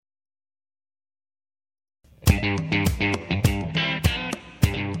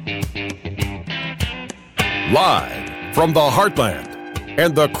Live from the heartland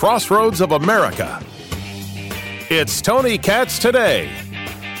and the crossroads of America, it's Tony Katz Today.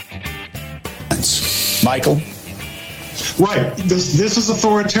 Michael? Right. This is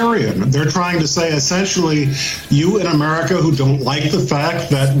authoritarian. They're trying to say, essentially, you in America who don't like the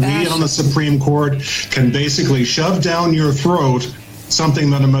fact that we on the Supreme Court can basically shove down your throat something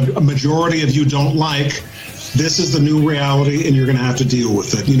that a majority of you don't like, this is the new reality, and you're going to have to deal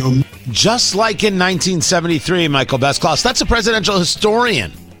with it. You know, just like in 1973, Michael Besklaus. That's a presidential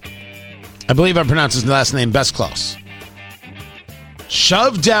historian. I believe I pronounced his last name Besklaus.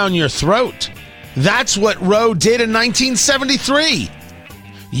 Shove down your throat. That's what Roe did in 1973.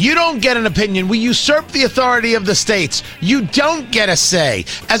 You don't get an opinion. We usurp the authority of the states. You don't get a say.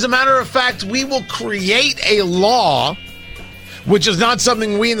 As a matter of fact, we will create a law, which is not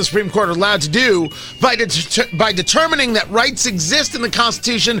something we in the Supreme Court are allowed to do, by determining that rights exist in the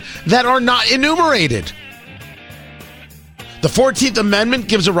Constitution that are not enumerated. The 14th Amendment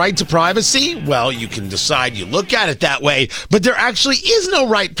gives a right to privacy. Well, you can decide you look at it that way, but there actually is no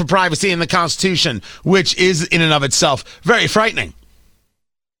right for privacy in the Constitution, which is in and of itself very frightening.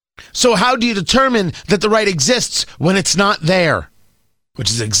 So how do you determine that the right exists when it's not there? Which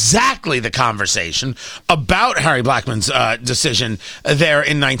is exactly the conversation about Harry Blackmun's decision there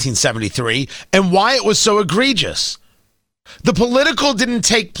in 1973 and why it was so egregious. The political didn't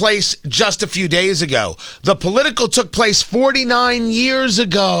take place just a few days ago. The political took place 49 years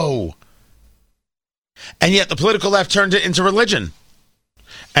ago. And yet the political left turned it into religion.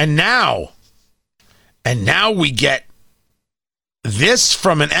 And now we get this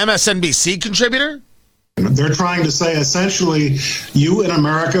from an MSNBC contributor? They're trying to say, essentially, you in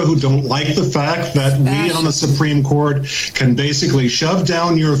America who don't like the fact that we on the Supreme Court can basically shove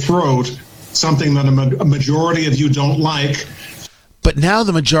down your throat something that a majority of you don't like. But now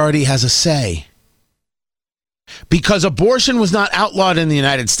the majority has a say. Because abortion was not outlawed in the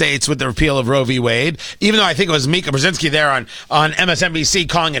United States with the repeal of Roe v. Wade, even though I think it was Mika Brzezinski there on MSNBC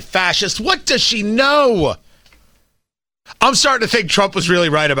calling it fascist. What does she know? I'm starting to think Trump was really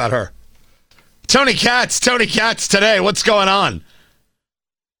right about her. Tony Katz Today. What's going on?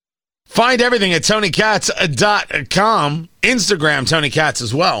 Find everything at TonyKatz.com. Instagram, Tony Katz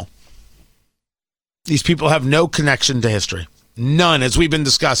as well. These people have no connection to history. None, as we've been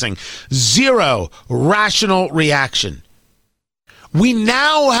discussing. Zero rational reaction. We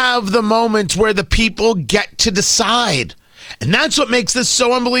now have the moment where the people get to decide. And that's what makes this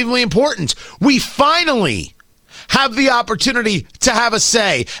so unbelievably important. We finally have the opportunity to have a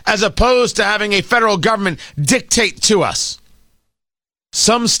say, as opposed to having a federal government dictate to us.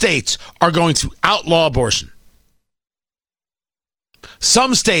 Some states are going to outlaw abortion.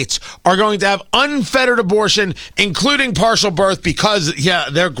 Some states are going to have unfettered abortion, including partial birth, because,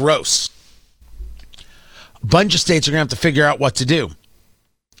 they're gross. A bunch of states are going to have to figure out what to do.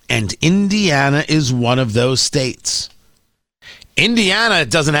 And Indiana is one of those states. Indiana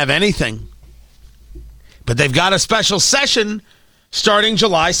doesn't have anything. But they've got a special session starting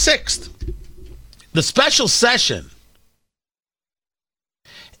July 6th. The special session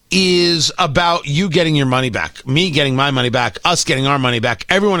is about you getting your money back, me getting my money back, us getting our money back,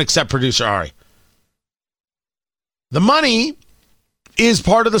 everyone except producer Ari. The money is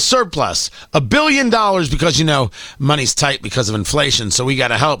part of the surplus. $1 billion because, money's tight because of inflation, so we got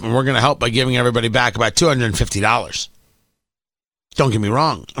to help, and we're going to help by giving everybody back about $250. Don't get me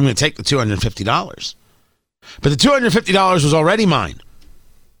wrong. I'm going to take the $250. But the $250 was already mine.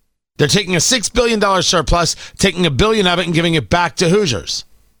 They're taking a $6 billion surplus, taking $1 billion of it and giving it back to Hoosiers.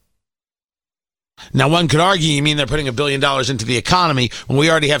 Now, one could argue, you mean they're putting $1 billion into the economy when we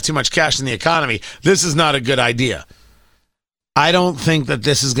already have too much cash in the economy. This is not a good idea. I don't think that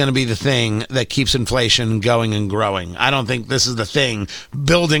this is going to be the thing that keeps inflation going and growing. I don't think this is the thing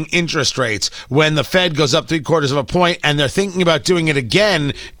building interest rates when the Fed goes up 0.75 of a point and they're thinking about doing it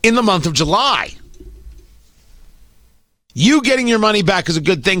again in the month of July. You getting your money back is a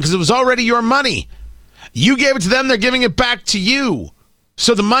good thing because it was already your money. You gave it to them, they're giving it back to you.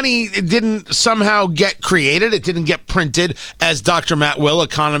 So the money didn't somehow get created. It didn't get printed, as Dr. Matt Will,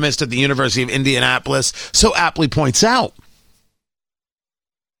 economist at the University of Indianapolis, so aptly points out.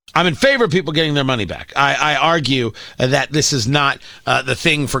 I'm in favor of people getting their money back. I argue that this is not the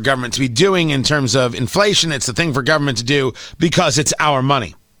thing for government to be doing in terms of inflation. It's the thing for government to do because it's our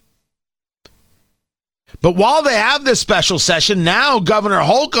money. But while they have this special session, now Governor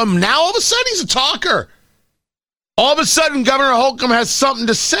Holcomb, now all of a sudden he's a talker. All of a sudden Governor Holcomb has something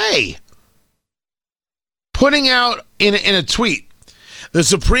to say. Putting out in a tweet, the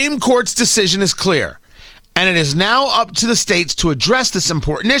Supreme Court's decision is clear. and it is now up to the states to address this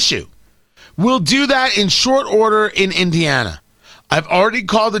important issue. We'll do that in short order in Indiana. I've already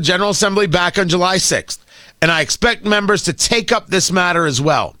called the General Assembly back on July 6th, and I expect members to take up this matter as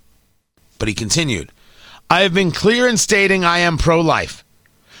well. But he continued, I have been clear in stating I am pro-life.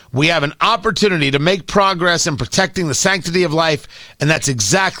 We have an opportunity to make progress in protecting the sanctity of life, and that's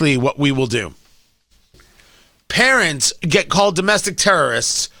exactly what we will do. Parents get called domestic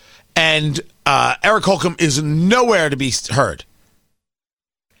terrorists, and Eric Holcomb is nowhere to be heard.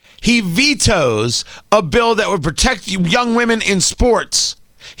 He vetoes a bill that would protect young women in sports.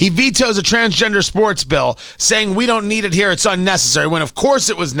 He vetoes a transgender sports bill, saying we don't need it here, it's unnecessary, when of course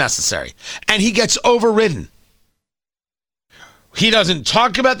it was necessary. And he gets overridden. He doesn't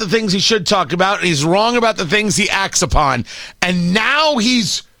talk about the things he should talk about, and he's wrong about the things he acts upon. And now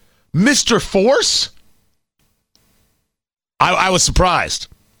he's Mr. Force? I was surprised.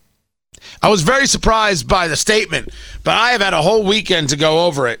 I was very surprised by the statement, but I have had a whole weekend to go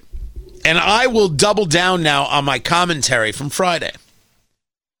over it. And I will double down now on my commentary from Friday.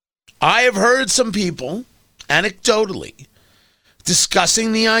 I have heard some people, anecdotally,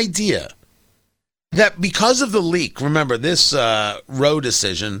 discussing the idea that because of the leak, remember this Roe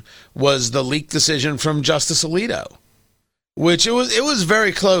decision was the leak decision from Justice Alito, which it was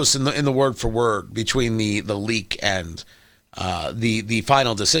very close in the word for word between the leak and the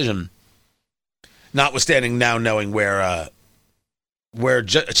final decision, notwithstanding now knowing where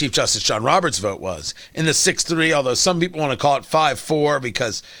Chief Justice John Roberts' vote was in the 6-3, although some people want to call it 5-4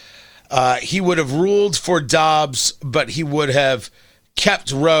 because he would have ruled for Dobbs, but he would have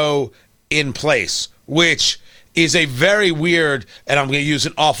kept Roe in place, which is a very weird, and I'm going to use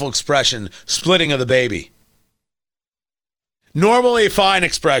an awful expression, splitting of the baby. Normally a fine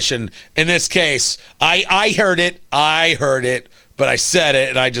expression. In this case, I heard it, but I said it,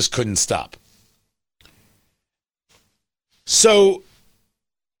 and I just couldn't stop. So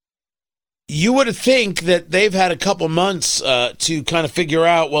you would think that they've had a couple months to kind of figure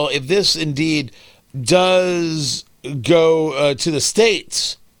out, well, if this indeed does go to the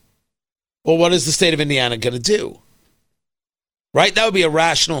states, well, what is the state of Indiana going to do? Right? That would be a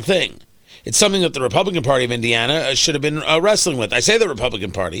rational thing. It's something that the Republican Party of Indiana should have been wrestling with. I say the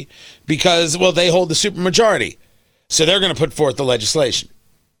Republican Party because, well, they hold the supermajority. So they're going to put forth the legislation.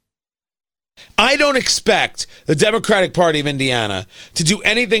 I don't expect the Democratic Party of Indiana to do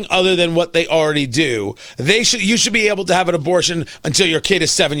anything other than what they already do. You should be able to have an abortion until your kid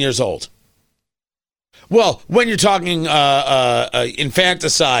is 7 years old. Well, when you're talking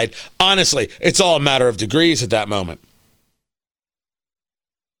infanticide, honestly, it's all a matter of degrees at that moment.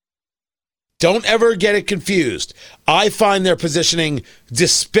 Don't ever get it confused. I find their positioning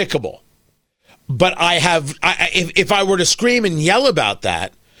despicable. But if I were to scream and yell about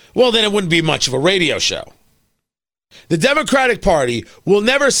that, well, then it wouldn't be much of a radio show. The Democratic Party will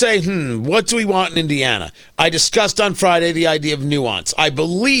never say, what do we want in Indiana? I discussed on Friday the idea of nuance. I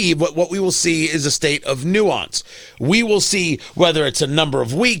believe what we will see is a state of nuance. We will see whether it's a number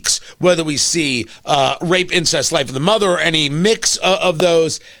of weeks, whether we see rape, incest, life of the mother, or any mix of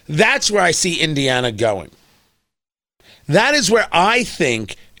those. That's where I see Indiana going. That is where I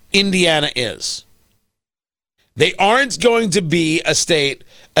think Indiana is. They aren't going to be a state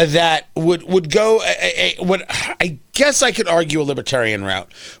that would go what I guess I could argue a libertarian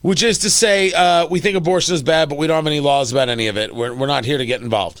route, which is to say we think abortion is bad, but we don't have any laws about any of it. We're not here to get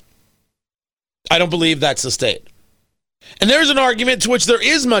involved. I don't believe that's the state. And there's an argument to which there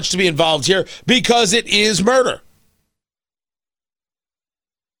is much to be involved here because it is murder.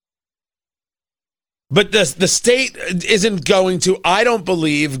 But the state isn't going to, I don't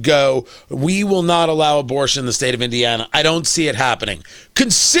believe, we will not allow abortion in the state of Indiana. I don't see it happening.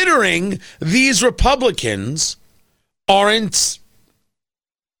 Considering these Republicans aren't,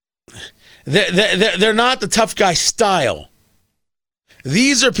 they're not the tough guy style.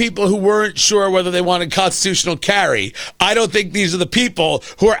 These are people who weren't sure whether they wanted constitutional carry. I don't think these are the people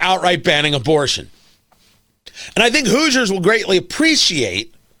who are outright banning abortion. And I think Hoosiers will greatly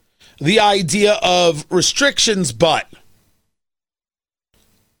appreciate the idea of restrictions, but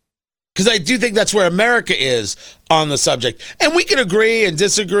because I do think that's where America is on the subject. And we can agree and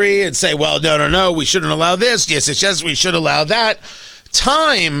disagree and say, well, no, we shouldn't allow this. Yes, we should allow that.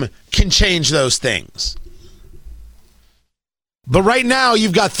 Time can change those things. But right now,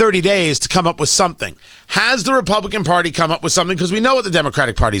 you've got 30 days to come up with something. Has the Republican Party come up with something? Because we know what the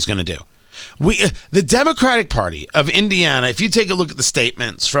Democratic Party is going to do. The Democratic Party of Indiana, if you take a look at the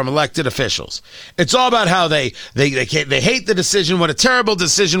statements from elected officials, it's all about how they hate the decision, what a terrible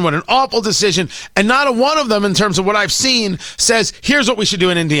decision, what an awful decision, and not a one of them, in terms of what I've seen, says, here's what we should do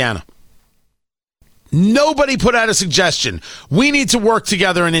in Indiana. Nobody put out a suggestion. We need to work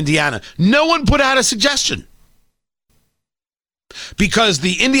together in Indiana. No one put out a suggestion. Because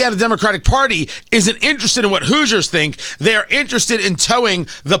the Indiana Democratic Party isn't interested in what Hoosiers think. They're interested in towing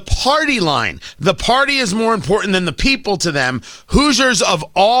the party line. The party is more important than the people to them. Hoosiers of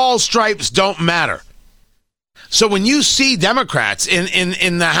all stripes don't matter. So when you see Democrats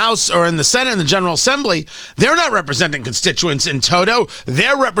in the House or in the Senate and the General Assembly, they're not representing constituents in toto.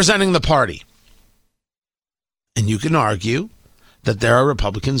 They're representing the party. And you can argue that there are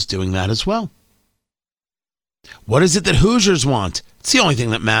Republicans doing that as well. What is it that Hoosiers want? It's the only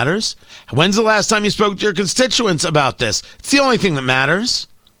thing that matters. When's the last time you spoke to your constituents about this? It's the only thing that matters.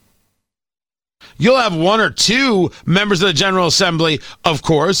 You'll have one or two members of the General Assembly, of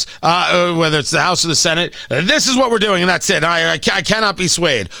course, whether it's the House or the Senate. This is what we're doing, and that's it. I cannot be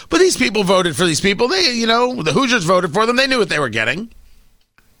swayed. But these people voted for these people. The Hoosiers voted for them. They knew what they were getting.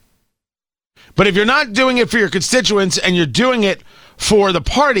 But if you're not doing it for your constituents and you're doing it for the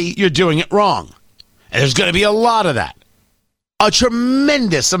party, you're doing it wrong. And there's going to be a lot of that. A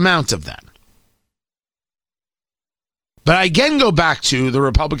tremendous amount of that. But I again go back to the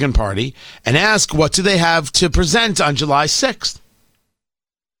Republican Party and ask, what do they have to present on July 6th?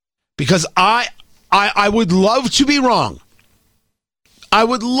 Because I would love to be wrong. I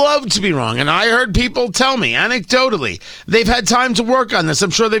would love to be wrong. And I heard people tell me, anecdotally, they've had time to work on this.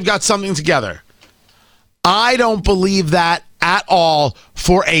 I'm sure they've got something together. I don't believe that at all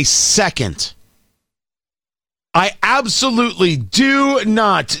for a second. I absolutely do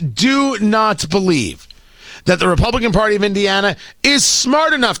not believe that the Republican Party of Indiana is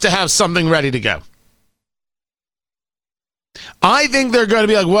smart enough to have something ready to go. I think they're going to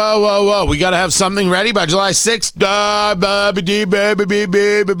be like, whoa, we got to have something ready by July 6th.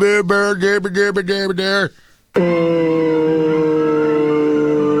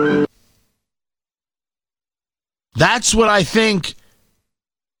 That's what I think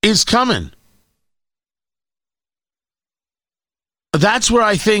is coming. That's where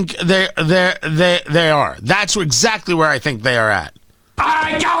I think they are. That's exactly where I think they are at.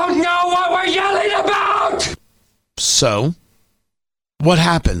 I don't know what we're yelling about! So, what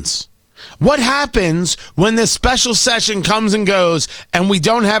happens? What happens when this special session comes and goes and we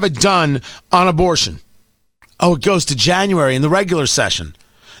don't have it done on abortion? Oh, it goes to January in the regular session.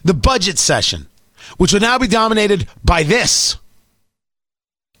 The budget session, which will now be dominated by this.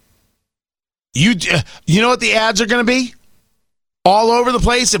 You know what the ads are going to be? All over the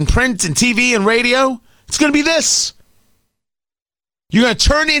place in print and TV and radio? It's going to be this. You're going to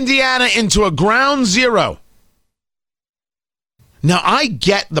turn Indiana into a ground zero. Now, I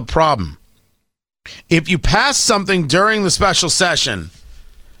get the problem. If you pass something during the special session,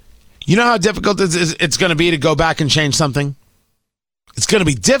 you know how difficult it's going to be to go back and change something? It's going to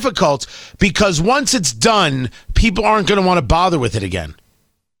be difficult because once it's done, people aren't going to want to bother with it again,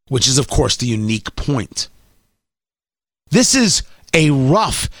 which is, of course, the unique point. This is a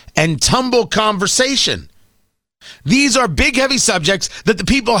rough and tumble conversation. These are big, heavy subjects that the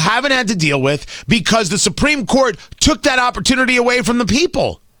people haven't had to deal with because the Supreme Court took that opportunity away from the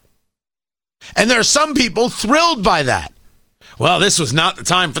people. And there are some people thrilled by that. Well, this was not the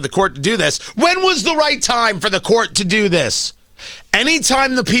time for the court to do this. When was the right time for the court to do this?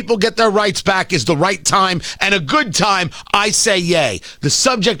 Anytime the people get their rights back is the right time and a good time, I say yay. The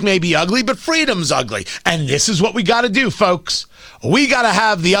subject may be ugly, but freedom's ugly. And this is what we got to do, folks. We got to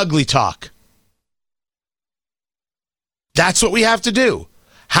have the ugly talk. That's what we have to do.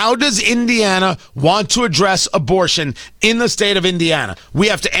 How does Indiana want to address abortion in the state of Indiana? We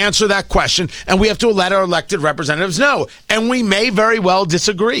have to answer that question, and we have to let our elected representatives know. And we may very well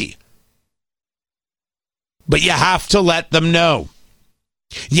disagree. But you have to let them know.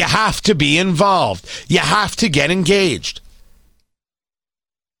 You have to be involved. You have to get engaged.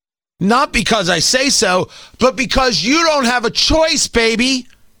 Not because I say so, but because you don't have a choice, baby.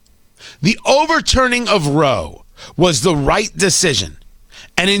 The overturning of Roe was the right decision.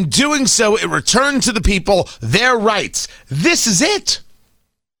 And in doing so, it returned to the people their rights. This is it.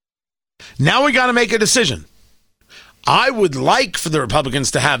 Now we got to make a decision. I would like for the Republicans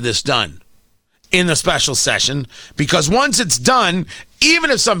to have this done in the special session, because once it's done, even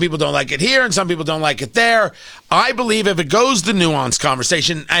if some people don't like it here and some people don't like it there, I believe if it goes the nuanced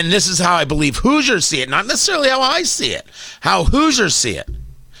conversation, and this is how I believe Hoosiers see it, not necessarily how I see it, how Hoosiers see it,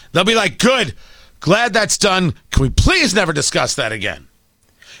 they'll be like, good, glad that's done. Can we please never discuss that again?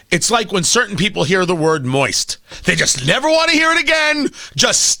 It's like when certain people hear the word moist. They just never want to hear it again.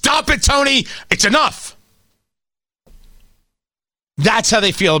 Just stop it, Tony. It's enough. That's how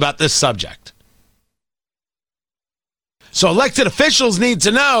they feel about this subject. So elected officials need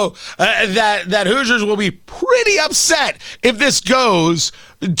to know that Hoosiers will be pretty upset if this goes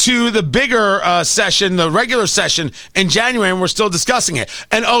to the bigger session, the regular session in January, and we're still discussing it.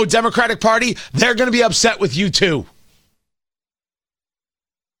 And, Democratic Party, they're going to be upset with you too.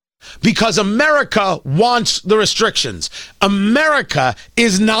 Because America wants the restrictions. America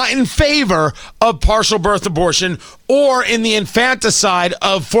is not in favor of partial birth abortion or in the infanticide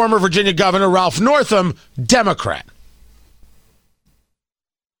of former Virginia Governor Ralph Northam, Democrat.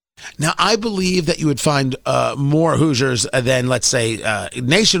 Now, I believe that you would find more Hoosiers than, let's say,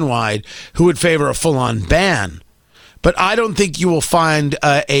 nationwide who would favor a full-on ban. But I don't think you will find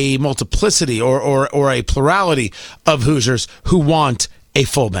a multiplicity or a plurality of Hoosiers who want a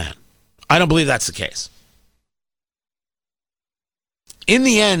full ban. I don't believe that's the case. In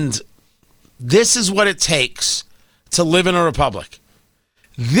the end, this is what it takes to live in a republic.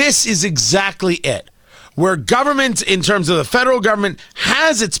 This is exactly it. Where government, in terms of the federal government,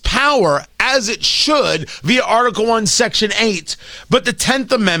 has its power, as it should, via Article 1, Section 8, but the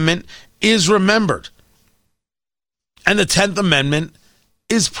 10th Amendment is remembered. And the 10th Amendment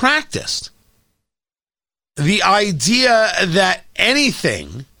is practiced. The idea that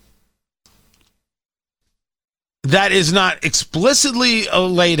anything that is not explicitly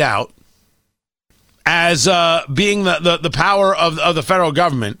laid out as being the power of the federal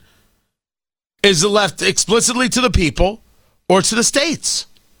government is left explicitly to the people or to the states.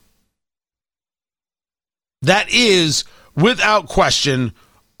 That is, without question,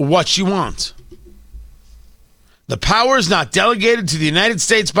 what you want. The powers not delegated to the United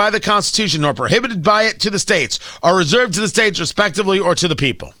States by the Constitution nor prohibited by it to the states are reserved to the states respectively or to the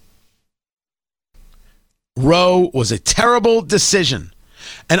people. Roe was a terrible decision.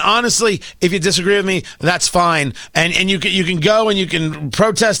 And honestly, if you disagree with me, that's fine. And you can go and you can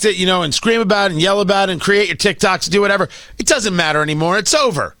protest it, and scream about it and yell about it and create your TikToks and do whatever. It doesn't matter anymore. It's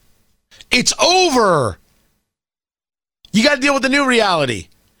over. It's over. You got to deal with the new reality.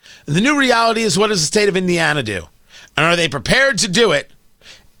 The new reality is, what does the state of Indiana do? And are they prepared to do it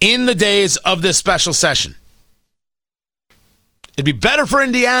in the days of this special session? It'd be better for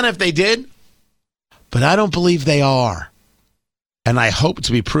Indiana if they did, but I don't believe they are. And I hope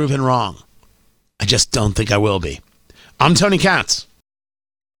to be proven wrong. I just don't think I will be. I'm Tony Katz.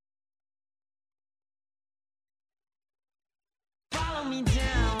 Follow me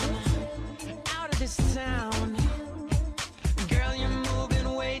down, out of this town. Girl, you're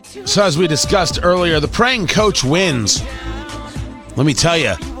moving way too. So as we discussed earlier, the praying coach wins. Let me tell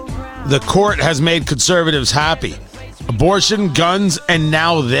you, the court has made conservatives happy. Abortion, guns, and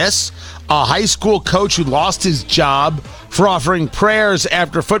now this. A high school coach who lost his job for offering prayers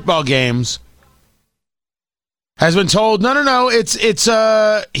after football games has been told, no,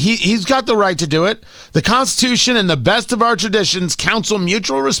 he's got the right to do it. The Constitution and the best of our traditions counsel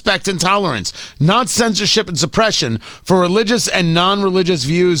mutual respect and tolerance, not censorship and suppression for religious and non-religious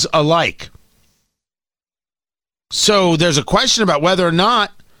views alike. So there's a question about whether or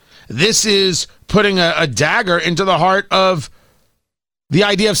not this is putting a dagger into the heart of the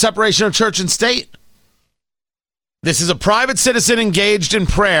idea of separation of church and state. This is a private citizen engaged in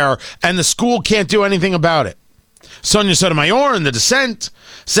prayer, and the school can't do anything about it. Sonia Sotomayor in the dissent,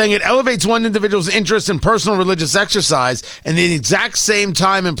 saying it elevates one individual's interest in personal religious exercise and the exact same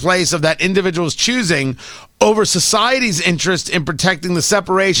time and place of that individual's choosing over society's interest in protecting the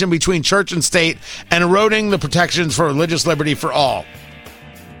separation between church and state and eroding the protections for religious liberty for all.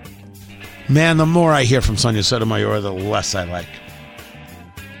 Man, the more I hear from Sonia Sotomayor, the less I like.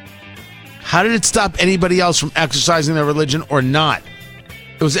 How did it stop anybody else from exercising their religion or not?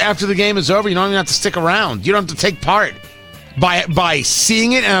 It was after the game is over. You don't even have to stick around. You don't have to take part. By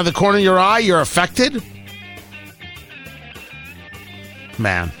seeing it out of the corner of your eye, you're affected?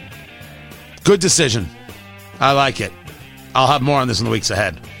 Man. Good decision. I like it. I'll have more on this in the weeks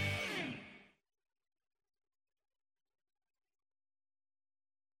ahead.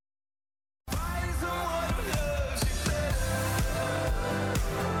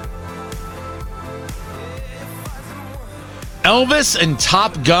 Elvis and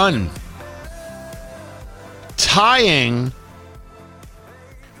Top Gun tying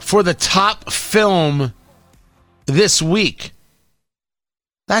for the top film this week.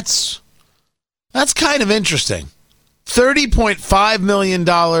 That's kind of interesting. $30.5 million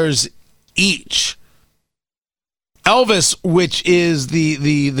each. Elvis, which is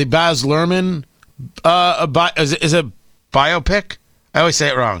the Baz Luhrmann, is it biopic? I always say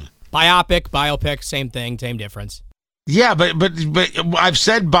it wrong. Biopic, same thing, same difference. Yeah, but I've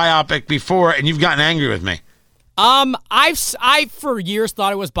said biopic before, and you've gotten angry with me. I for years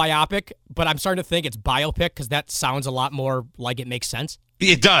thought it was biopic, but I'm starting to think it's biopic because that sounds a lot more like it makes sense.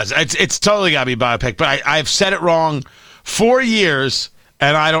 It does. It's totally got to be biopic. But I've said it wrong for years,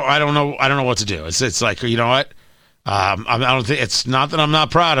 and I don't know what to do. It's like, you know what? I don't think it's not that I'm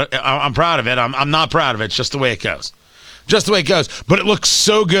not proud of. I'm proud of it. I'm not proud of it. It's just the way it goes. Just the way it goes. But it looks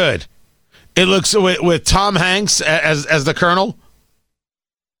so good. It looks with Tom Hanks as the Colonel.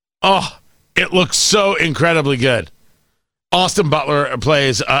 Oh, it looks so incredibly good. Austin Butler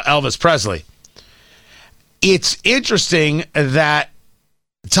plays Elvis Presley. It's interesting that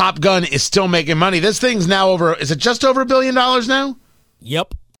Top Gun is still making money. This thing's now over. Is it just over $1 billion now?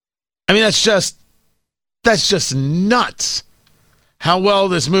 Yep. I mean, that's just nuts how well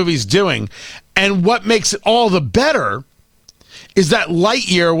this movie's doing. And what makes it all the better is that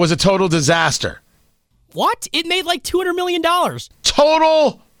Lightyear was a total disaster. What? It made like $200 million.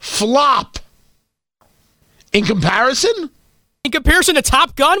 Total flop. In comparison? In comparison to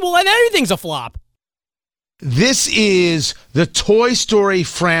Top Gun, well, then everything's a flop. This is the Toy Story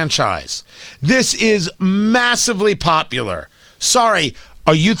franchise. This is massively popular. Sorry,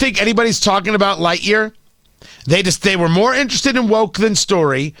 you think anybody's talking about Lightyear? They were more interested in woke than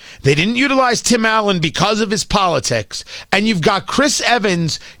story. They didn't utilize Tim Allen because of his politics. And you've got Chris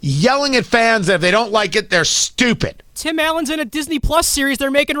Evans yelling at fans that if they don't like it, they're stupid. Tim Allen's in a Disney Plus series they're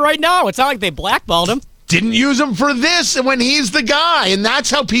making right now. It's not like they blackballed him. Didn't use him for this when he's the guy, and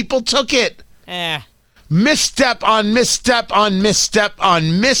that's how people took it. Misstep on misstep on misstep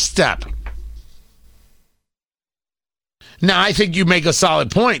on misstep. Now, I think you make a solid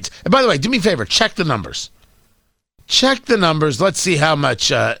point. And by the way, do me a favor, check the numbers. Check the numbers. Let's see how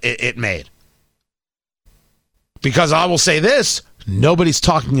much it made. Because I will say this, nobody's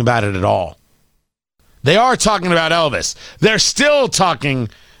talking about it at all. They are talking about Elvis. They're still talking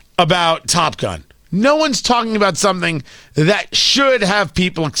about Top Gun. No one's talking about something that should have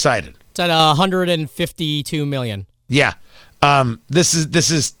people excited. It's at 152 million. Yeah. This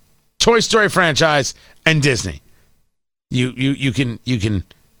is Toy Story franchise and Disney. You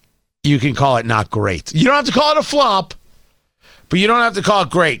can call it not great. You don't have to call it a flop, but you don't have to call it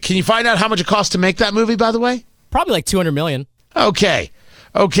great. Can you find out how much it cost to make that movie, by the way? Probably like 200 million. Okay.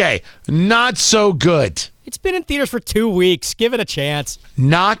 Not so good. It's been in theaters for 2 weeks. Give it a chance.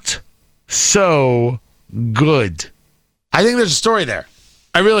 Not so good. I think there's a story there.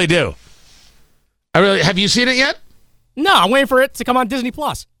 I really do. Have you seen it yet? No, I'm waiting for it to come on Disney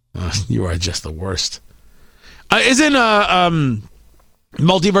Plus. You are just the worst. Isn't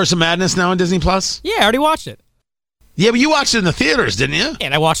Multiverse of Madness now on Disney Plus? Yeah, I already watched it. Yeah, but you watched it in the theaters, didn't you?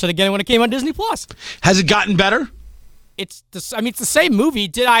 And I watched it again when it came on Disney Plus. Has it gotten better? It's the same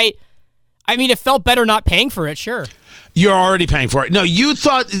movie. It felt better not paying for it, sure. You're already paying for it. No, you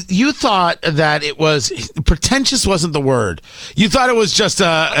thought that it was pretentious wasn't the word. You thought it was just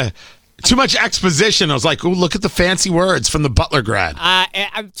too much exposition. I was like, "Oh, look at the fancy words from the Butler grad."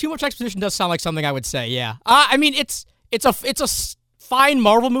 Too much exposition does sound like something I would say. Yeah. It's a fine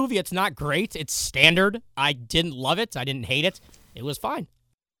Marvel movie. It's not great. It's standard. I didn't love it. I didn't hate it. It was fine.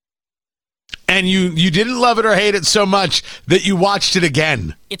 And you didn't love it or hate it so much that you watched it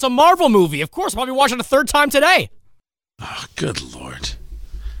again. It's a Marvel movie. Of course, I'll probably watch it a third time today. Oh, good Lord.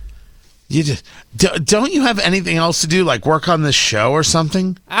 You just don't you have anything else to do, like work on this show or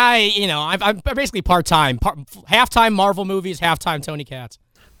something? I'm basically part-time. Half-time Marvel movies, half-time Tony Katz.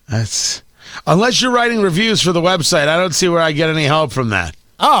 That's unless you're writing reviews for the website, I don't see where I get any help from that.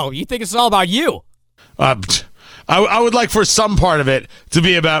 Oh, you think it's all about you? I would like for some part of it to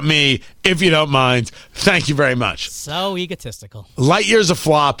be about me, if you don't mind. Thank you very much. So egotistical. Lightyear's a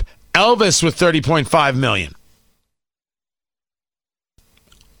flop. Elvis with $30.5 million.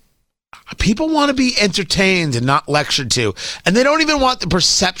 People want to be entertained and not lectured to, and they don't even want the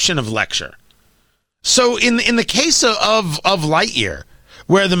perception of lecture. So in the case of Lightyear,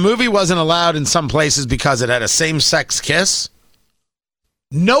 where the movie wasn't allowed in some places because it had a same-sex kiss,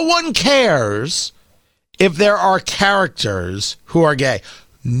 no one cares if there are characters who are gay.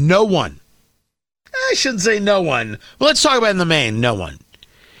 No one. I shouldn't say no one. Well, let's talk about in the main, no one.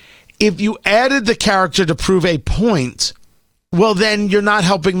 If you added the character to prove a point, well, then you're not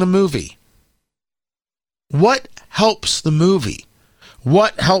helping the movie. What helps the movie?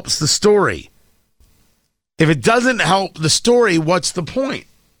 What helps the story? If it doesn't help the story, what's the point?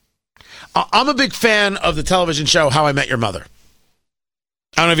 I'm a big fan of the television show How I Met Your Mother.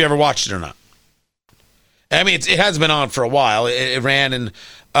 I don't know if you ever watched it or not. I mean, it has been on for a while. It ran in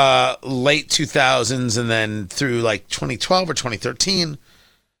late 2000s and then through like 2012 or 2013.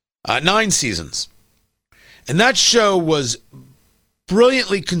 9 seasons. And that show was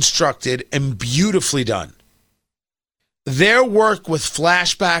brilliantly constructed and beautifully done. their work with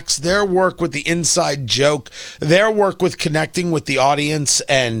flashbacks, their work with the inside joke, their work with connecting with the audience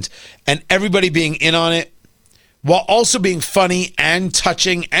and everybody being in on it, while also being funny and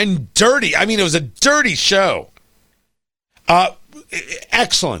touching and dirty. I mean, it was a dirty show.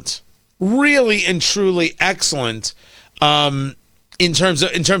 Excellent. Really and truly excellent in terms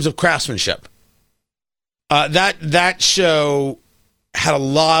of craftsmanship. That show had a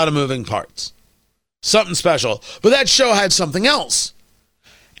lot of moving parts. Something special. But that show had something else.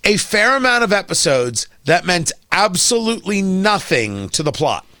 A fair amount of episodes that meant absolutely nothing to the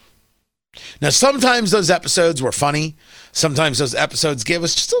plot. Now, sometimes those episodes were funny. Sometimes those episodes gave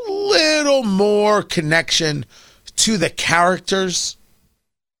us just a little more connection to the characters.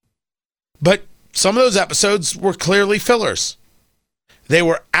 But some of those episodes were clearly fillers. They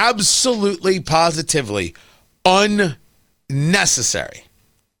were absolutely, positively unnecessary.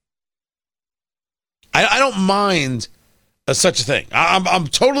 I don't mind such a thing. I'm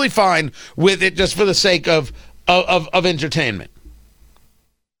totally fine with it just for the sake of entertainment.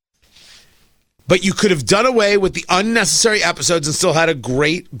 But you could have done away with the unnecessary episodes and still had a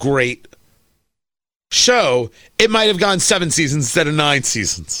great, great show. It might have gone 7 seasons instead of 9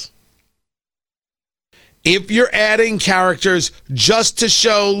 seasons. If you're adding characters just to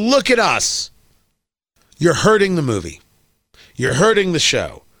show, look at us, you're hurting the movie. You're hurting the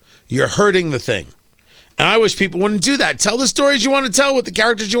show. You're hurting the thing. And I wish people wouldn't do that. Tell the stories you want to tell with the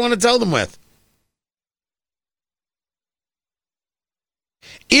characters you want to tell them with.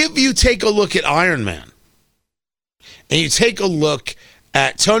 If you take a look at Iron Man, and you take a look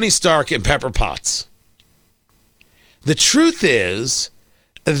at Tony Stark and Pepper Potts, the truth is,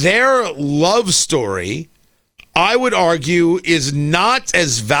 their love story, I would argue, is not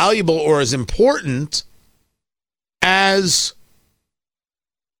as valuable or as important as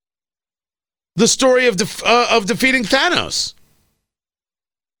the story of defeating Thanos.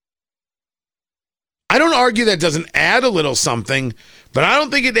 I don't argue that doesn't add a little something, but I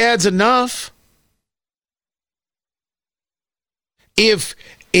don't think it adds enough. If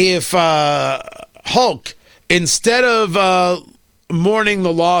Hulk, instead of mourning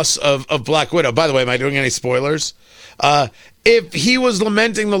the loss of Black Widow, by the way, am I doing any spoilers? If he was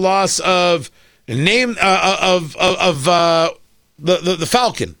lamenting the loss of the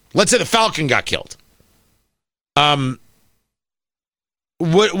Falcon, let's say the Falcon got killed,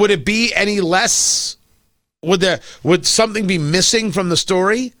 would it be any less? Would something be missing from the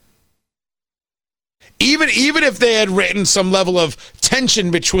story? Even if they had written some level of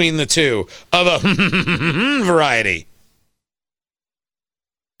tension between the two of a variety.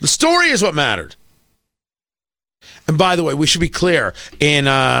 The story is what mattered. And by the way, we should be clear. In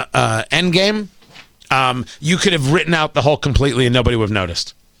Endgame, you could have written out the Hulk completely and nobody would have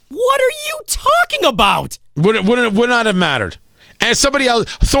noticed. What are you talking about? Would not have mattered. And somebody else,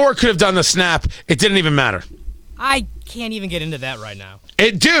 Thor could have done the snap. It didn't even matter. I can't even get into that right now.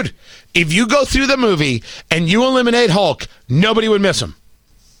 Dude, if you go through the movie and you eliminate Hulk, nobody would miss him.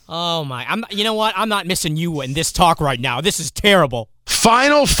 Oh my! You know what? I'm not missing you in this talk right now. This is terrible.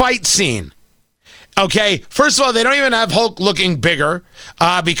 Final fight scene. Okay, first of all, they don't even have Hulk looking bigger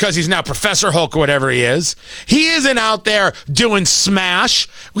because he's now Professor Hulk or whatever he is. He isn't out there doing smash.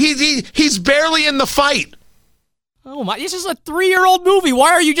 He's barely in the fight. Oh my! This is a 3-year-old movie.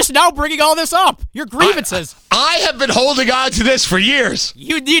 Why are you just now bringing all this up? Your grievances. I have been holding on to this for years.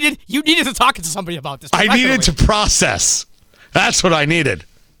 You needed to talk to somebody about this. I needed to process. That's what I needed.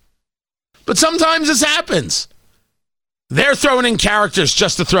 But sometimes this happens. They're throwing in characters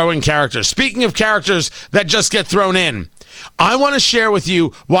just to throw in characters. Speaking of characters that just get thrown in, I want to share with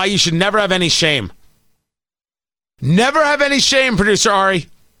you why you should never have any shame. Never have any shame, Producer Ari.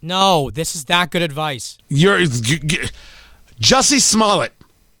 No, this is not good advice. Jussie Smollett.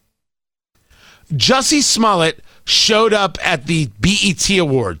 Jussie Smollett showed up at the BET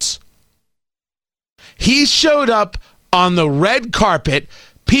Awards. He showed up on the red carpet,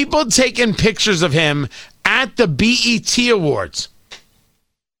 people taking pictures of him at the BET Awards.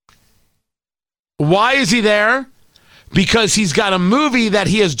 Why is he there? Because he's got a movie that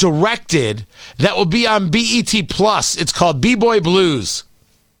he has directed that will be on BET Plus. It's called B-Boy Blues.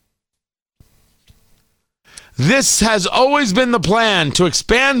 This has always been the plan, to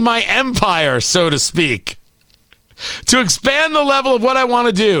expand my empire, so to speak. To expand the level of what I want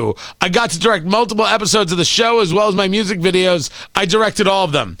to do, I got to direct multiple episodes of the show as well as my music videos. I directed all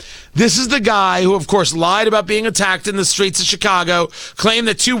of them. This is the guy who, of course, lied about being attacked in the streets of Chicago, claimed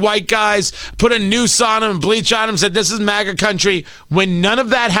that 2 white guys put a noose on him and bleach on him, said this is MAGA country. When none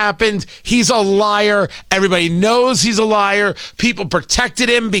of that happened, he's a liar. Everybody knows he's a liar. People protected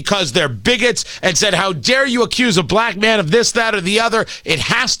him because they're bigots and said, how dare you accuse a black man of this, that, or the other? It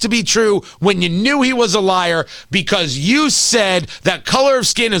has to be true when you knew he was a liar because you said that color of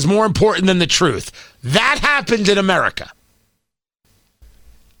skin is more important than the truth. That happened in America.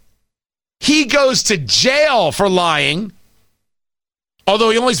 He goes to jail for lying,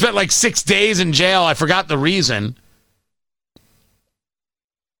 although he only spent like 6 days in jail. I forgot the reason.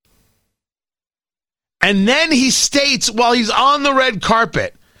 And then he states while he's on the red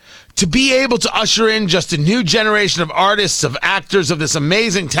carpet to be able to usher in just a new generation of artists, of actors, of this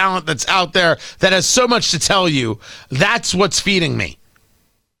amazing talent that's out there that has so much to tell you. That's what's feeding me.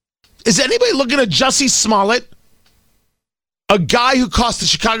 Is anybody looking at Jussie Smollett? A guy who cost the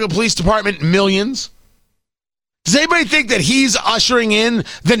Chicago Police Department millions? Does anybody think that he's ushering in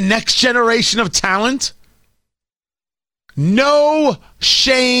the next generation of talent? No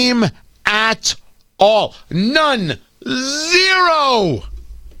shame at all. None. Zero.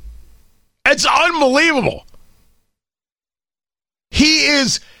 It's unbelievable.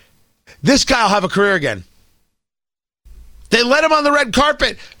 This guy will have a career again. They let him on the red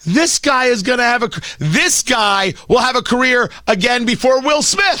carpet. This guy will have a career again before Will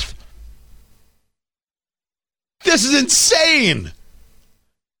Smith. This is insane.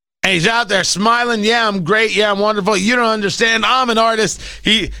 And he's out there smiling. Yeah, I'm great. Yeah, I'm wonderful. You don't understand. I'm an artist.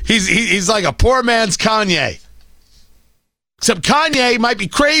 He's like a poor man's Kanye. Except Kanye might be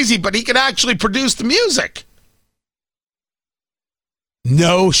crazy, but he can actually produce the music.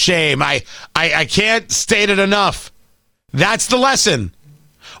 No shame. I can't state it enough. That's the lesson.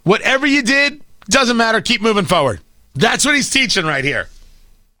 Whatever you did, doesn't matter. Keep moving forward. That's what he's teaching right here.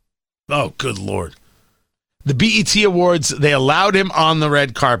 Oh, good Lord. The BET Awards, they allowed him on the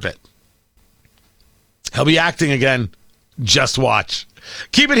red carpet. He'll be acting again. Just watch.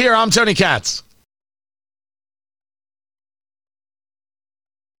 Keep it here. I'm Tony Katz.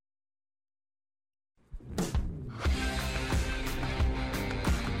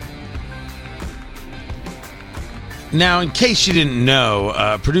 Now, in case you didn't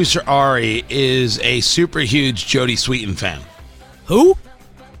know, producer Ari is a super huge Jodie Sweetin fan. Who?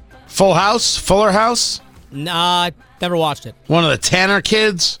 Fuller House? Nah, never watched it. One of the Tanner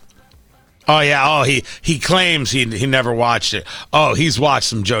kids? Oh, yeah. Oh, he claims he never watched it. Oh, he's watched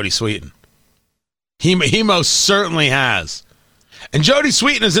some Jodie Sweetin. He most certainly has. And Jodie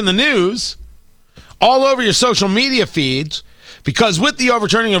Sweetin is in the news all over your social media feeds because with the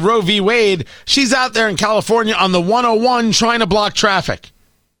overturning of Roe v. Wade, she's out there in California on the 101 trying to block traffic.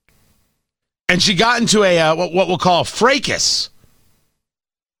 And she got into a what we'll call a fracas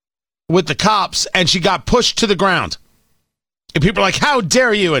with the cops, and she got pushed to the ground. And people are like, how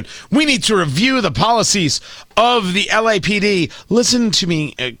dare you? And we need to review the policies of the LAPD. Listen to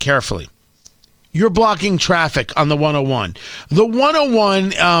me carefully. You're blocking traffic on the 101. The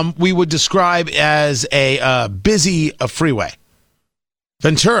 101 we would describe as a busy freeway.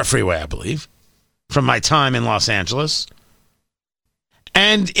 Ventura Freeway, I believe, from my time in Los Angeles.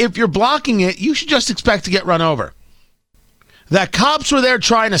 And if you're blocking it, you should just expect to get run over. That cops were there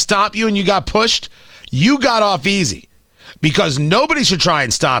trying to stop you and you got pushed, you got off easy. Because nobody should try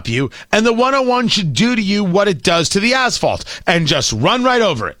and stop you, and the 101 should do to you what it does to the asphalt, and just run right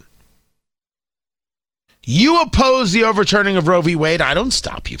over it. You oppose the overturning of Roe v. Wade, I don't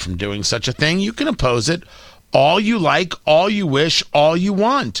stop you from doing such a thing. You can oppose it all you like, all you wish, all you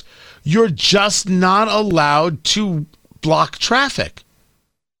want. You're just not allowed to block traffic.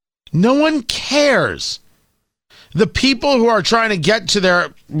 No one cares. The people who are trying to get to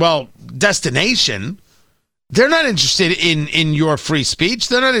their, destination, they're not interested in your free speech.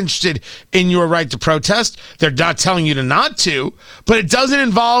 They're not interested in your right to protest. They're not telling you to not to, but it doesn't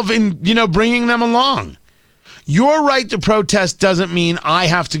involve in, bringing them along. Your right to protest doesn't mean I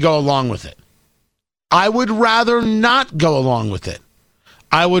have to go along with it. I would rather not go along with it.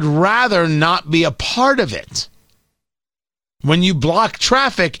 I would rather not be a part of it. When you block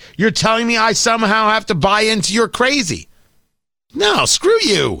traffic, you're telling me I somehow have to buy into your crazy. No, screw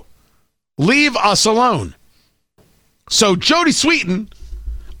you. Leave us alone. So Jodie Sweetin,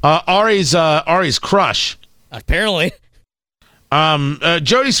 Ari's crush. Apparently.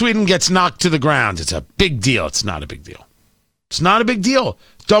 Jodie Sweetin gets knocked to the ground. It's a big deal. It's not a big deal. It's not a big deal.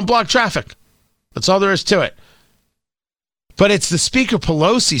 Don't block traffic. That's all there is to it. But it's the Speaker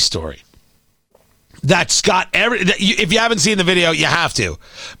Pelosi story. that's got if you haven't seen the video, you have to,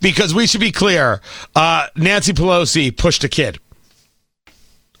 because we should be clear. Nancy Pelosi pushed a kid.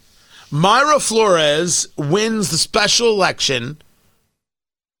 Mayra Flores wins the special election.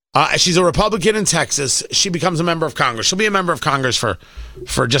 She's a Republican in Texas. She becomes a member of Congress. She'll be a member of Congress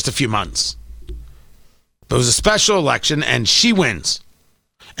for just a few months. But it was a special election, and she wins.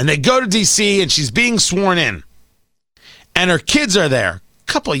 And they go to D.C., and she's being sworn in. And her kids are there.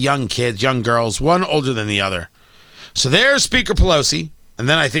 A couple of young kids, young girls, one older than the other. So there's Speaker Pelosi, and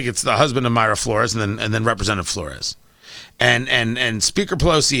then I think it's the husband of Mayra Flores, and then Representative Flores. And Speaker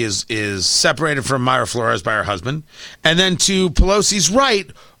Pelosi is separated from Mayra Flores by her husband. And then to Pelosi's right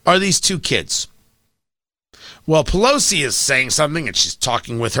are these two kids. Well, Pelosi is saying something, and she's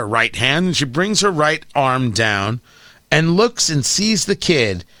talking with her right hand, and she brings her right arm down and looks and sees the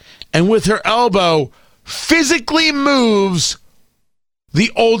kid, and with her elbow physically moves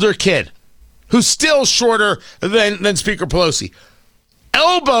the older kid, who's still shorter than Speaker Pelosi.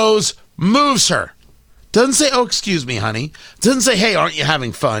 Elbows moves her. Doesn't say, oh, excuse me, honey. Doesn't say, hey, aren't you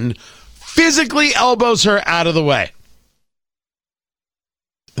having fun? Physically elbows her out of the way.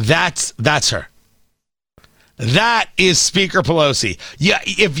 That's her. That is Speaker Pelosi. Yeah,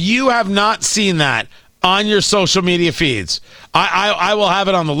 if you have not seen that on your social media feeds, I will have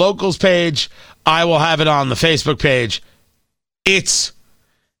it on the Locals page. I will have it on the Facebook page. It's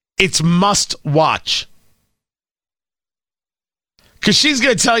must watch. Because she's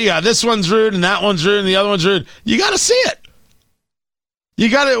going to tell you how this one's rude and that one's rude and the other one's rude. You got to see it.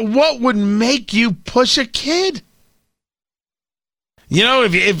 What would make you push a kid? You know,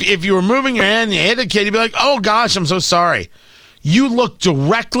 if you were moving your hand and you hit a kid, you'd be like, oh gosh, I'm so sorry. You look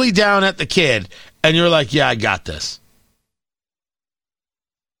directly down at the kid and you're like, yeah, I got this.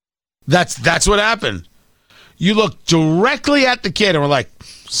 That's what happened. You look directly at the kid and we're like,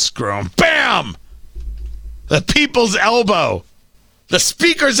 screw him. Bam! The people's elbow. The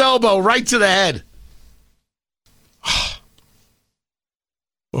speaker's elbow right to the head.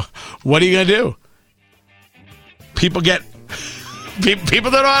 What are you going to do? People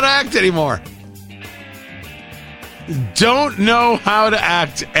don't know how to act anymore. Don't know how to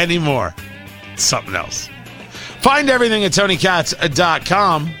act anymore. Something else. Find everything at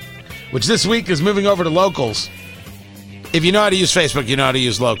TonyKatz.com, which this week is moving over to Locals. If you know how to use Facebook, you know how to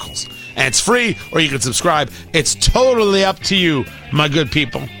use Locals. And it's free, or you can subscribe. It's totally up to you, my good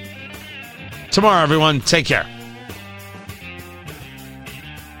people. Tomorrow, everyone, take care.